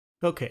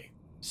Okay,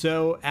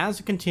 so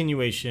as a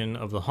continuation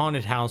of the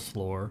haunted house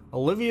lore,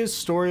 Olivia's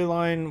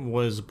storyline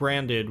was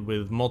branded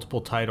with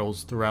multiple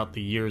titles throughout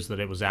the years that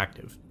it was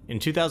active. In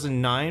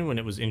 2009, when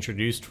it was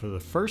introduced for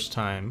the first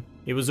time,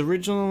 it was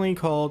originally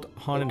called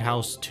Haunted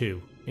House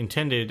 2,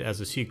 intended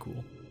as a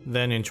sequel.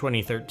 Then in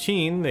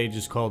 2013, they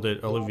just called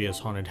it Olivia's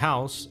Haunted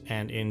House,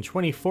 and in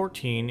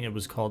 2014, it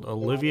was called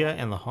Olivia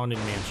and the Haunted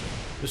Mansion.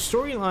 The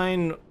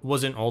storyline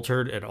wasn't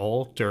altered at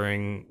all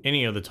during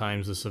any of the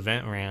times this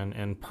event ran,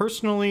 and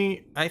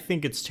personally, I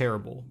think it's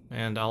terrible,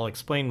 and I'll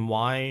explain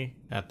why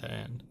at the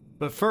end.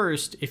 But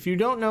first, if you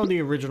don't know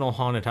the original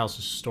Haunted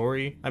House's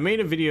story, I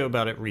made a video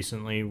about it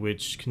recently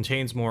which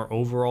contains more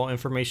overall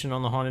information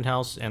on the haunted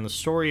house and the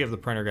story of the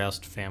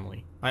Prendergast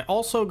family. I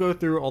also go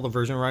through all the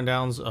version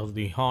rundowns of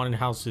the haunted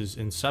house's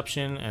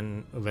inception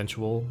and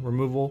eventual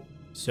removal.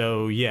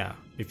 So yeah,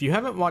 if you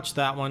haven't watched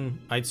that one,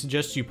 I'd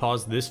suggest you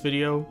pause this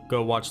video,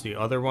 go watch the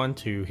other one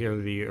to hear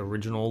the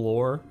original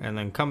lore, and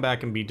then come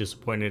back and be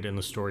disappointed in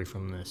the story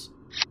from this.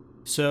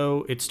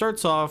 So it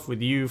starts off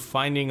with you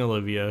finding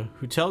Olivia,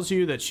 who tells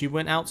you that she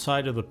went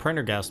outside of the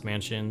Prendergast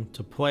mansion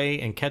to play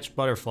and catch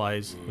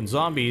butterflies when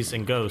zombies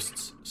and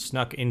ghosts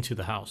snuck into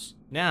the house.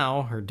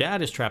 Now, her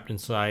dad is trapped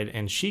inside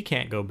and she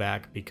can't go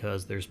back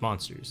because there's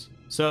monsters.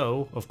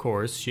 So, of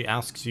course, she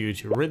asks you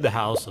to rid the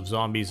house of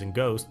zombies and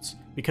ghosts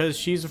because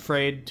she's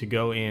afraid to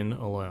go in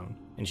alone.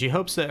 And she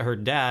hopes that her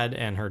dad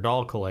and her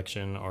doll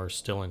collection are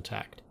still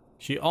intact.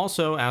 She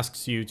also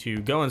asks you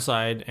to go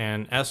inside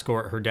and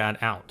escort her dad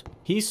out.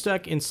 He's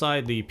stuck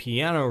inside the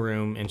piano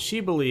room and she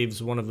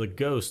believes one of the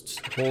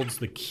ghosts holds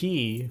the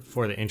key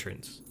for the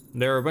entrance.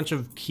 There are a bunch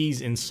of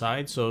keys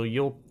inside, so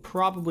you'll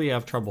probably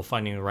have trouble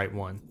finding the right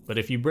one. But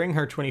if you bring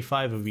her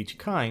 25 of each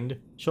kind,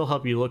 she'll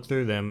help you look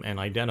through them and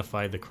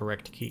identify the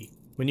correct key.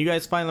 When you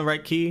guys find the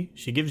right key,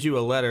 she gives you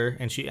a letter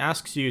and she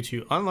asks you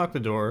to unlock the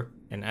door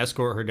and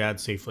escort her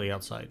dad safely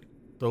outside.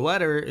 The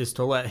letter is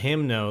to let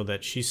him know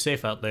that she's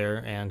safe out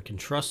there and can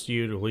trust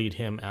you to lead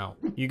him out.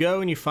 You go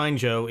and you find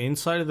Joe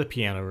inside of the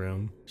piano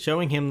room,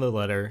 showing him the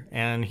letter,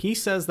 and he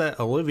says that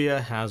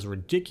Olivia has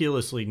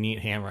ridiculously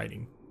neat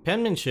handwriting.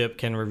 Penmanship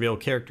can reveal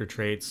character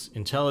traits,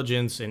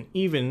 intelligence, and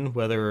even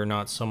whether or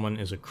not someone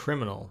is a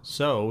criminal,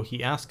 so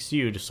he asks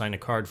you to sign a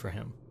card for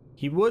him.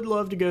 He would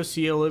love to go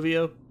see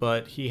Olivia,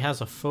 but he has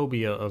a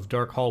phobia of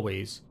dark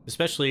hallways,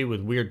 especially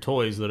with weird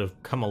toys that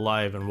have come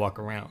alive and walk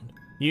around.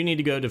 You need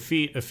to go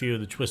defeat a few of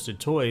the twisted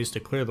toys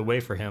to clear the way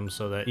for him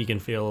so that he can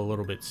feel a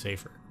little bit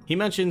safer. He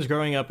mentions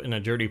growing up in a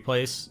dirty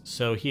place,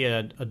 so he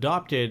had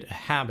adopted a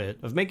habit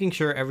of making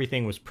sure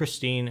everything was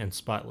pristine and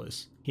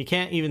spotless. He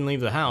can't even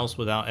leave the house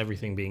without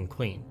everything being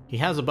clean. He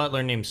has a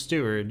butler named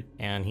Steward,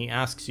 and he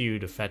asks you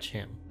to fetch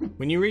him.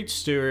 When you reach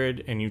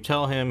Steward and you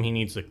tell him he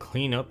needs to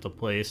clean up the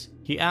place,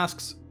 he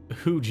asks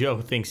who Joe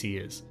thinks he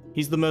is.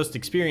 He's the most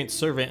experienced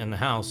servant in the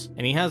house,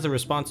 and he has the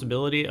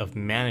responsibility of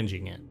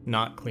managing it,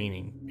 not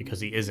cleaning,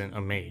 because he isn't a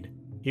maid.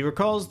 He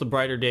recalls the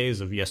brighter days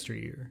of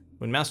yesteryear,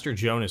 when Master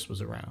Jonas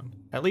was around.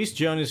 At least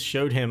Jonas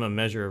showed him a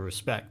measure of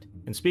respect,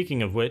 and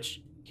speaking of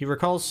which, he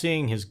recalls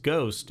seeing his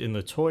ghost in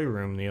the toy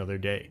room the other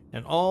day,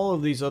 and all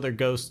of these other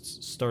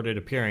ghosts started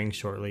appearing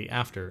shortly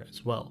after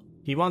as well.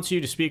 He wants you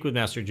to speak with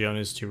Master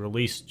Jonas to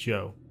release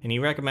Joe, and he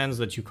recommends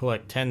that you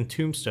collect 10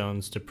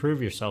 tombstones to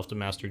prove yourself to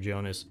Master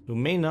Jonas, who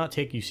may not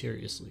take you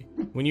seriously.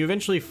 When you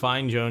eventually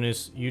find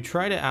Jonas, you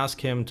try to ask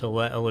him to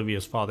let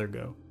Olivia's father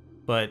go,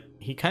 but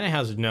he kind of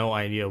has no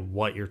idea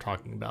what you're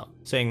talking about,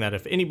 saying that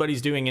if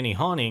anybody's doing any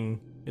haunting,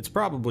 it's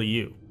probably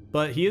you.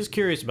 But he is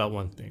curious about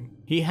one thing.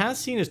 He has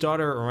seen his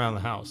daughter around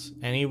the house,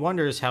 and he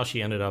wonders how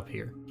she ended up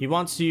here. He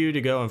wants you to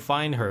go and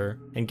find her,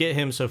 and get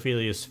him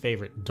Sophilia's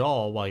favorite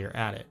doll while you're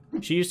at it.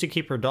 She used to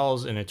keep her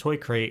dolls in a toy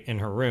crate in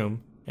her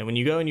room, and when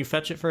you go and you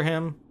fetch it for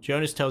him,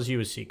 Jonas tells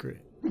you a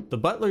secret. The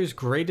butler's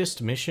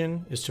greatest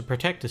mission is to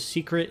protect a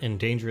secret and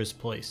dangerous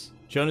place.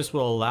 Jonas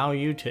will allow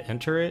you to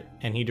enter it,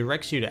 and he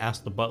directs you to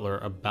ask the butler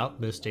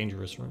about this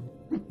dangerous room.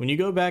 When you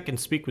go back and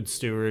speak with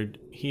Steward,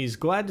 he's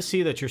glad to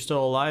see that you're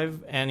still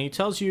alive, and he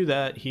tells you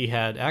that he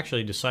had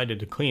actually decided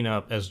to clean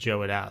up as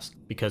Joe had asked,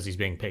 because he's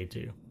being paid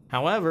to.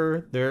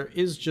 However, there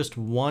is just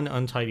one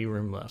untidy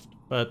room left,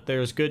 but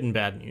there's good and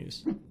bad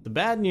news. The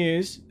bad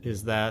news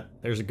is that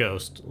there's a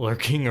ghost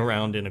lurking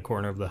around in a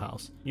corner of the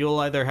house. You'll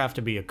either have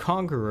to be a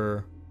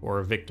conqueror or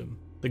a victim.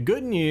 The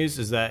good news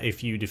is that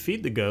if you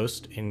defeat the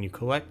ghost and you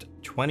collect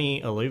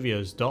 20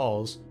 Olivia's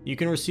dolls, you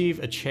can receive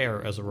a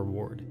chair as a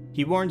reward.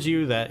 He warns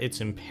you that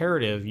it's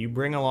imperative you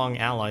bring along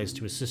allies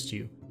to assist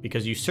you,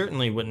 because you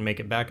certainly wouldn't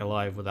make it back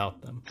alive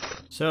without them.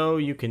 So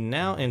you can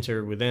now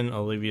enter within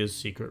Olivia's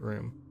secret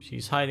room.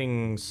 She's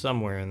hiding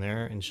somewhere in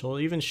there, and she'll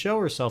even show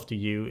herself to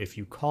you if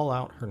you call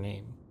out her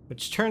name,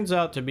 which turns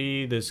out to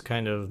be this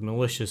kind of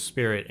malicious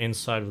spirit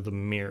inside of the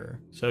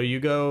mirror. So you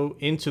go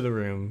into the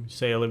room,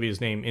 say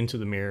Olivia's name into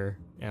the mirror,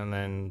 and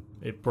then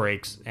it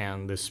breaks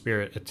and the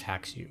spirit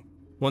attacks you.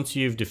 Once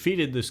you've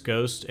defeated this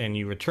ghost and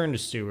you return to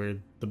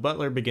Steward, the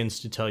butler begins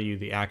to tell you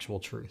the actual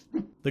truth.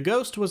 The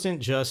ghost wasn't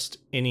just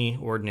any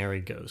ordinary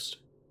ghost.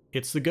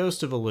 It's the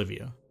ghost of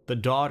Olivia. the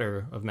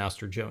daughter of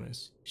Master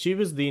Jonas. She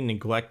was the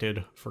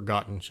neglected,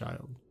 forgotten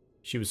child.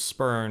 She was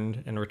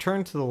spurned and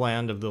returned to the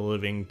land of the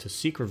living to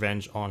seek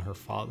revenge on her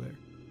father.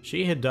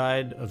 She had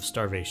died of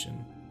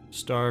starvation,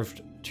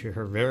 starved to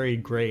her very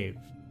grave.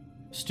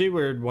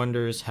 Steward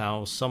wonders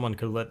how someone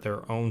could let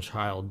their own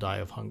child die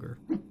of hunger.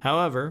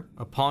 However,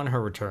 upon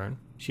her return,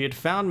 she had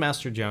found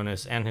Master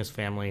Jonas and his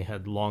family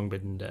had long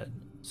been dead,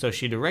 so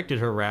she directed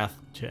her wrath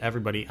to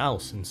everybody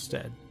else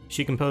instead.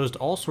 She composed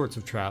all sorts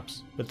of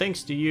traps, but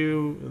thanks to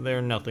you,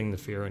 they're nothing to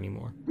fear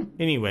anymore.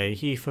 Anyway,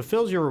 he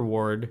fulfills your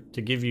reward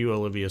to give you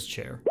Olivia's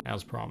chair,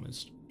 as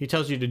promised. He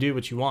tells you to do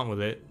what you want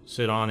with it,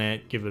 sit on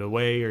it, give it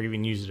away, or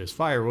even use it as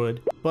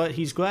firewood, but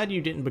he's glad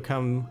you didn't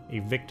become a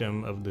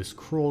victim of this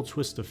cruel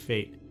twist of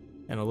fate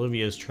and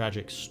Olivia's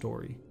tragic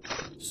story.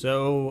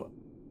 So,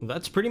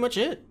 that's pretty much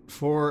it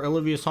for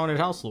Olivia's haunted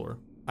house lore.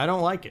 I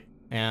don't like it,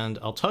 and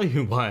I'll tell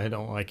you why I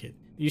don't like it.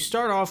 You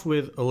start off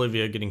with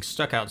Olivia getting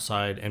stuck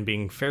outside and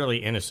being fairly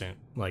innocent,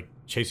 like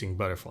chasing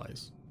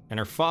butterflies. And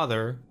her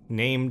father,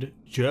 named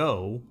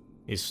Joe,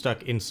 is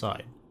stuck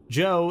inside.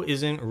 Joe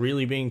isn't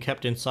really being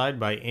kept inside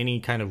by any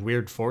kind of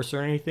weird force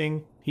or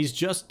anything. He's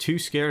just too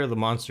scared of the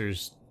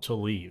monsters to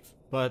leave.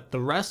 But the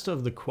rest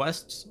of the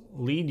quests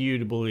lead you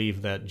to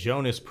believe that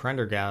Jonas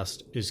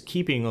Prendergast is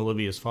keeping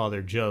Olivia's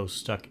father Joe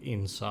stuck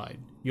inside.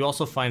 You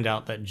also find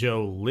out that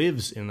Joe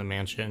lives in the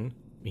mansion.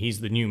 He's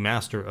the new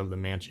master of the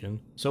mansion.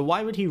 So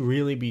why would he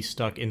really be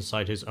stuck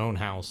inside his own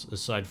house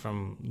aside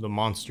from the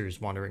monsters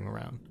wandering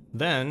around?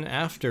 Then,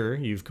 after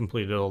you've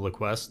completed all the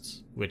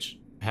quests, which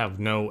have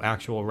no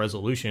actual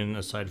resolution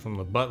aside from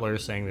the butler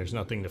saying there's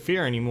nothing to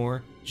fear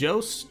anymore,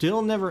 Joe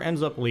still never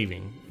ends up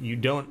leaving. You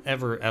don't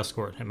ever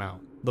escort him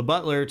out. The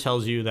butler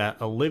tells you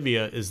that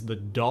Olivia is the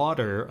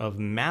daughter of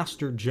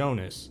Master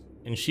Jonas,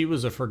 and she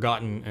was a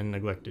forgotten and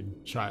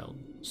neglected child.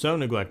 So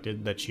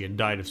neglected that she had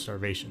died of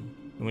starvation.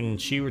 When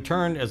she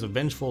returned as a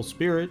vengeful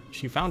spirit,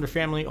 she found her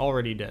family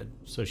already dead,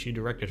 so she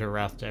directed her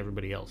wrath to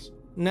everybody else.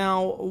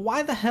 Now,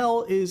 why the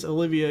hell is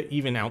Olivia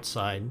even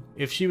outside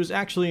if she was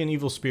actually an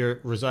evil spirit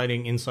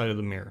residing inside of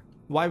the mirror?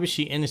 Why was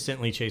she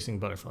innocently chasing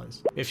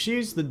butterflies? If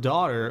she's the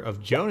daughter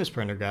of Jonas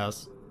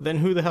Prendergast, then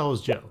who the hell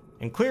is Joe?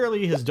 And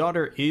clearly his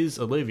daughter is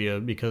Olivia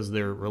because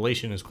their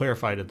relation is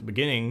clarified at the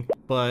beginning,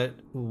 but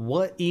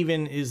what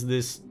even is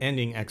this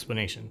ending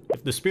explanation?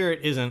 If the spirit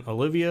isn't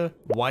Olivia,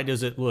 why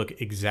does it look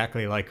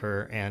exactly like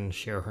her and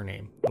share her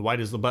name? Why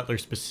does the butler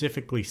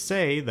specifically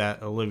say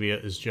that Olivia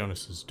is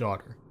Jonas's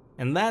daughter?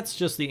 And that's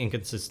just the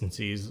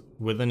inconsistencies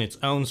within its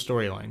own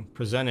storyline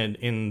presented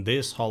in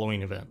this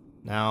Halloween event.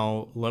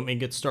 Now, let me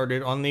get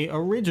started on the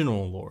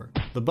original lore.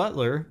 The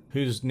butler,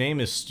 whose name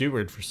is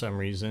Steward for some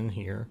reason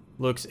here,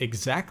 looks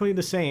exactly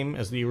the same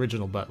as the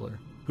original butler,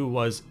 who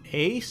was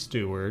a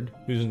steward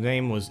whose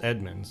name was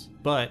Edmonds,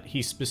 but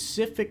he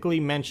specifically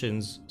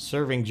mentions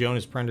serving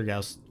Jonas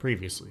Prendergast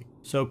previously.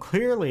 So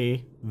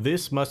clearly,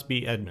 this must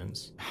be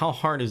Edmonds. How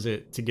hard is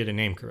it to get a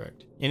name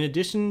correct? In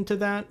addition to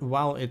that,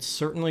 while it's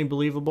certainly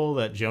believable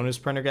that Jonas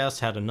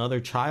Prendergast had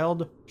another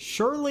child,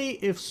 surely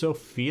if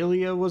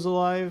Sophelia was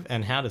alive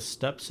and had a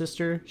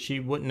stepsister, she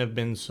wouldn't have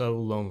been so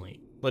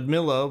lonely.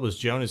 Ludmilla was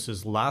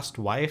Jonas's last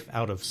wife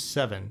out of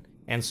 7,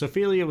 and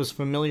Sophelia was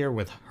familiar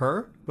with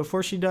her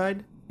before she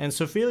died, and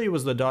Sophelia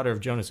was the daughter of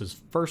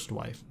Jonas's first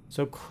wife,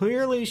 so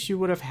clearly she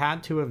would have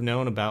had to have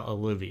known about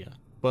Olivia.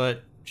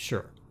 But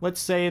sure, let's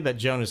say that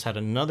Jonas had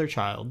another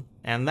child,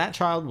 and that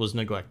child was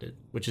neglected,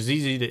 which is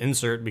easy to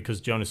insert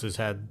because Jonas has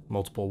had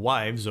multiple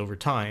wives over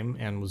time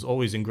and was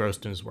always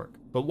engrossed in his work.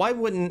 But why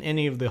wouldn't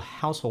any of the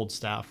household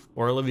staff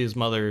or Olivia's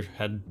mother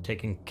had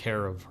taken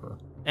care of her?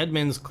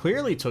 Edmonds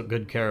clearly took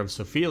good care of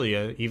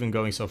Sophelia, even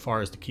going so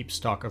far as to keep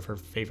stock of her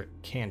favorite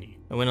candy.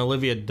 And when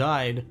Olivia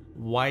died,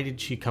 why did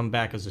she come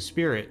back as a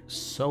spirit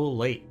so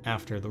late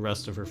after the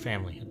rest of her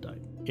family had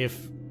died?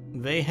 If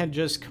they had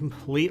just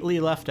completely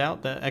left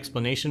out that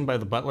explanation by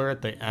the butler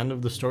at the end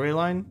of the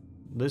storyline,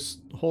 this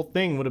whole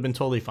thing would have been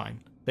totally fine.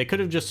 They could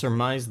have just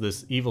surmised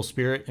this evil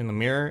spirit in the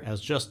mirror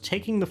as just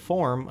taking the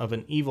form of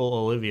an evil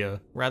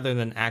Olivia rather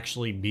than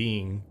actually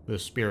being the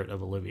spirit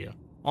of Olivia.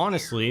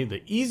 Honestly,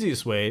 the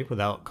easiest way,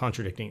 without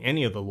contradicting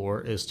any of the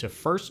lore, is to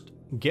first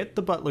get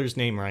the butler's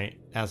name right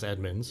as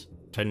Edmonds,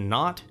 to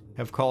not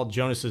have called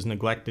Jonas's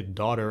neglected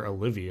daughter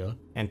Olivia,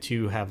 and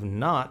to have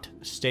not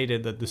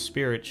stated that the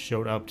spirit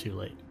showed up too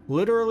late.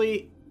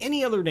 Literally,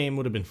 any other name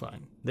would have been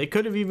fine. They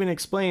could have even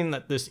explained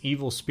that this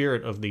evil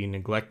spirit of the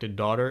neglected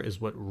daughter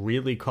is what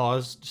really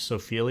caused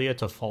Sophelia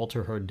to fall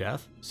to her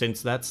death,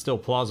 since that's still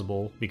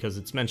plausible because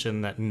it's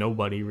mentioned that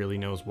nobody really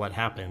knows what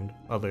happened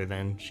other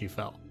than she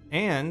fell.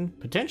 And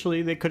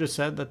potentially they could have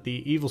said that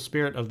the evil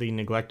spirit of the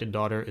neglected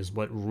daughter is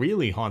what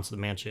really haunts the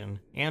mansion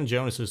and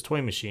Jonas's toy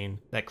machine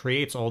that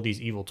creates all these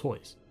evil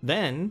toys.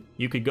 Then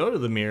you could go to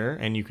the mirror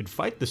and you could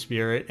fight the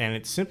spirit, and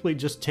it simply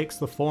just takes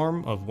the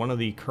form of one of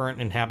the current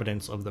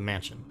inhabitants of the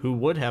mansion, who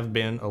would have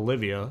been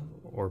Olivia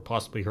or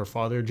possibly her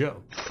father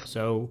Joe.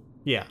 So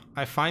yeah,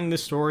 I find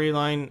this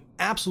storyline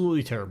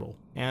absolutely terrible.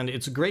 And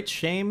it's a great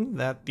shame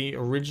that the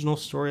original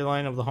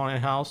storyline of the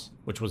haunted house,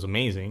 which was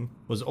amazing,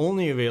 was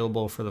only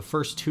available for the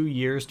first 2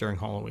 years during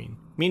Halloween.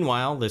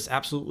 Meanwhile, this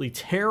absolutely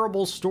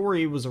terrible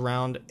story was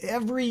around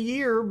every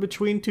year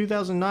between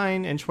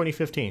 2009 and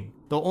 2015.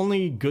 The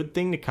only good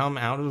thing to come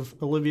out of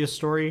Olivia's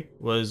story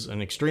was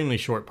an extremely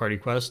short party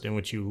quest in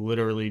which you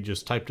literally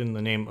just typed in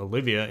the name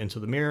Olivia into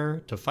the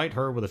mirror to fight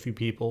her with a few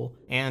people,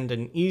 and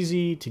an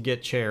easy to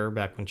get chair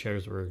back when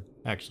chairs were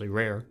actually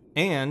rare.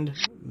 And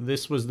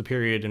this was the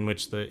period in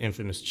which the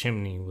infamous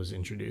chimney was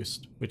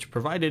introduced, which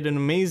provided an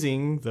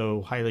amazing,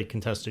 though highly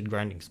contested,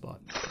 grinding spot.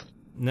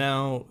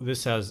 Now,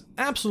 this has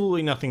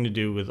absolutely nothing to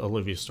do with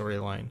Olivia's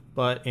storyline,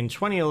 but in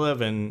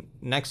 2011,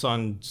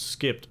 Nexon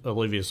skipped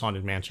Olivia's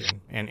Haunted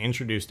Mansion and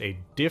introduced a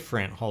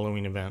different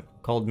Halloween event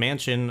called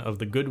Mansion of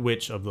the Good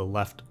Witch of the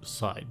Left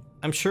Side.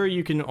 I'm sure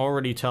you can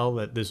already tell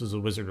that this is a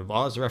Wizard of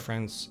Oz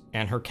reference,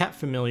 and her cat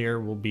familiar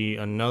will be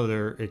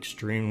another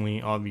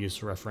extremely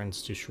obvious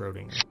reference to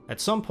Schrodinger.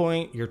 At some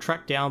point, you're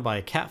tracked down by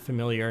a cat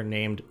familiar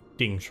named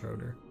Ding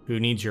Schroeder, who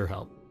needs your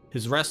help.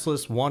 His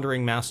restless,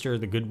 wandering master,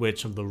 the Good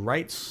Witch of the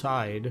Right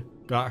Side,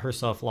 got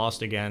herself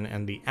lost again,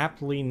 and the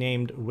aptly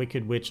named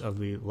Wicked Witch of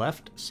the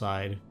Left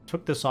Side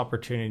took this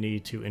opportunity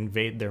to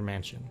invade their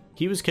mansion.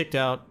 He was kicked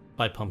out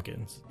by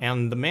pumpkins,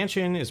 and the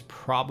mansion is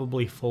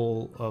probably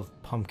full of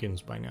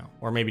pumpkins by now,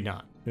 or maybe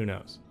not, who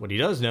knows. What he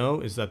does know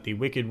is that the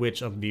Wicked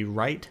Witch of the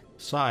Right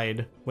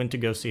Side went to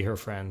go see her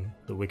friend,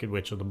 the Wicked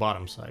Witch of the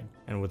Bottom Side,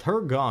 and with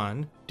her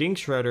gone, Ding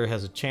Schroeder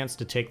has a chance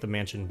to take the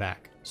mansion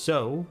back.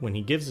 So, when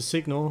he gives a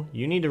signal,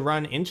 you need to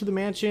run into the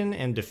mansion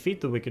and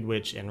defeat the Wicked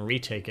Witch and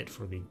retake it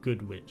for the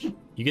Good Witch.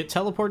 You get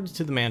teleported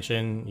to the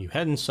mansion, you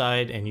head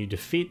inside, and you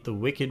defeat the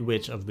Wicked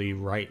Witch of the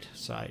Right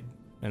Side.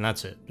 And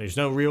that's it. There's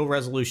no real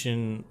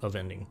resolution of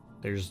ending.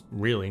 There's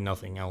really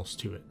nothing else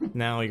to it.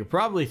 Now, you're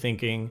probably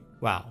thinking,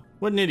 wow,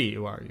 what an idiot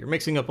you are. You're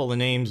mixing up all the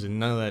names and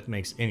none of that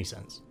makes any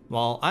sense.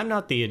 Well, I'm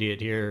not the idiot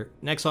here.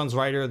 Nexon's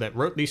writer that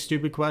wrote these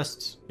stupid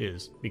quests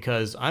is,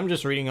 because I'm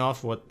just reading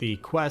off what the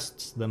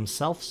quests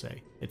themselves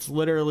say. It's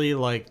literally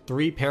like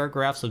 3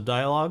 paragraphs of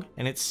dialogue,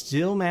 and it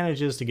still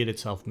manages to get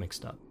itself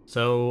mixed up.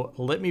 So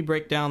let me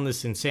break down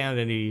this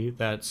insanity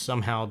that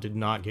somehow did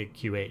not get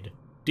QA'd.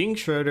 Ding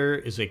Schroeder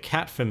is a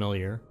cat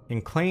familiar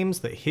and claims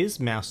that his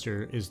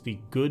master is the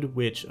Good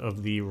Witch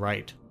of the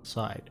Right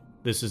Side.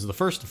 This is the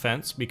first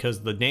offense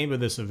because the name of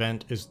this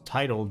event is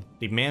titled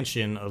The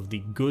Mansion of the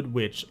Good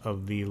Witch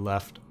of the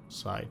Left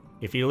Side.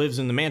 If he lives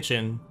in the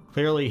mansion,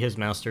 clearly his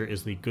master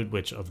is the Good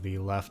Witch of the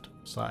Left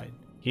Side.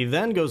 He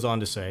then goes on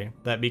to say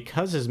that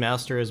because his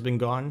master has been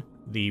gone,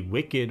 the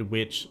Wicked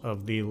Witch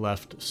of the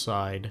Left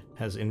Side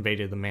has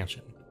invaded the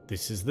mansion.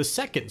 This is the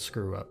second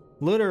screw up,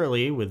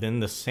 literally within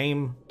the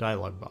same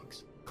dialogue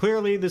box.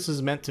 Clearly, this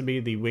is meant to be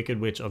the Wicked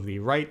Witch of the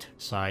Right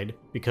Side,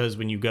 because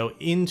when you go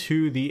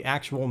into the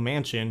actual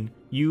mansion,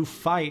 you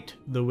fight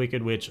the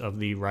Wicked Witch of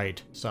the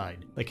Right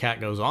Side. The cat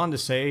goes on to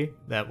say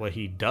that what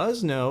he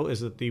does know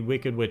is that the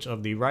Wicked Witch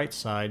of the Right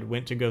Side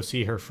went to go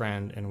see her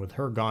friend, and with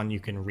her gone, you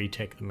can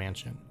retake the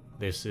mansion.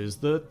 This is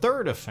the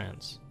third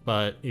offense,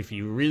 but if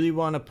you really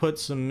want to put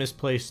some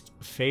misplaced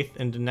faith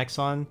into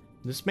Nexon,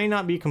 this may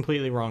not be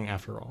completely wrong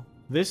after all.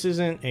 This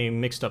isn't a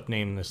mixed up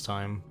name this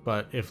time,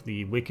 but if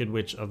the Wicked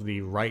Witch of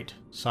the Right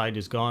Side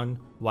is gone,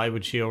 why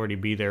would she already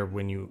be there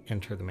when you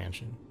enter the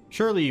mansion?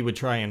 Surely you would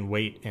try and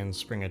wait and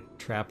spring a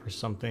trap or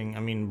something.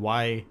 I mean,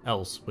 why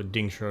else would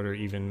Ding Schroeder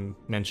even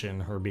mention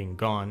her being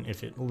gone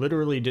if it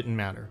literally didn't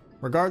matter?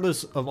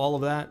 Regardless of all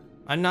of that,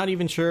 I'm not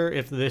even sure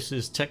if this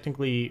is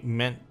technically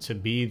meant to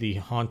be the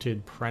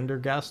haunted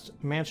Prendergast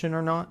mansion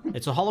or not.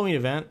 It's a Halloween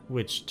event,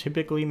 which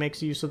typically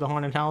makes use of the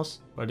haunted house,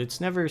 but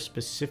it's never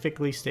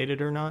specifically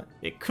stated or not.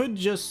 It could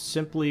just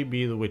simply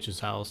be the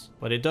witch's house,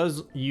 but it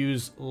does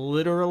use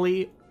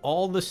literally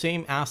all the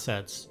same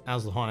assets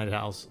as the haunted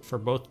house for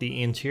both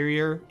the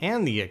interior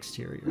and the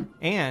exterior.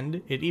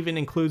 And it even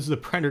includes the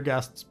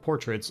Prendergast's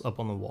portraits up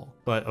on the wall.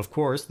 But of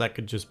course, that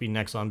could just be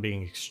Nexon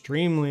being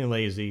extremely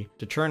lazy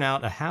to churn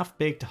out a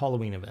half-baked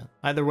Halloween event.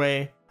 Either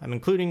way, I'm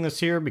including this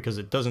here because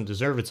it doesn't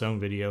deserve its own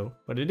video,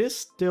 but it is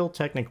still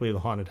technically the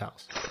haunted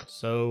house.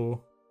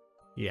 So,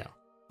 yeah.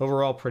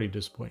 Overall, pretty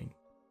disappointing.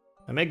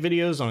 I make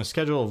videos on a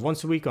schedule of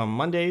once a week on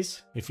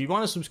Mondays. If you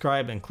want to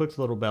subscribe and click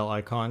the little bell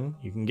icon,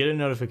 you can get a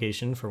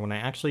notification for when I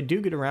actually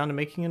do get around to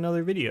making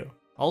another video.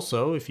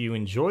 Also, if you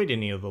enjoyed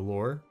any of the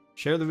lore,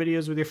 share the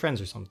videos with your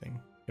friends or something.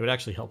 It would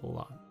actually help a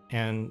lot.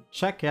 And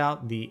check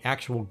out the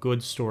actual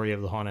good story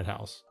of the haunted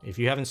house. If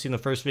you haven't seen the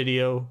first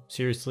video,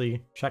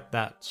 seriously, check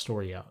that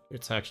story out.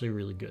 It's actually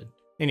really good.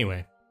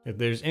 Anyway, if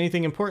there's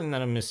anything important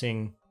that I'm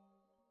missing,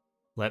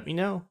 let me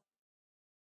know.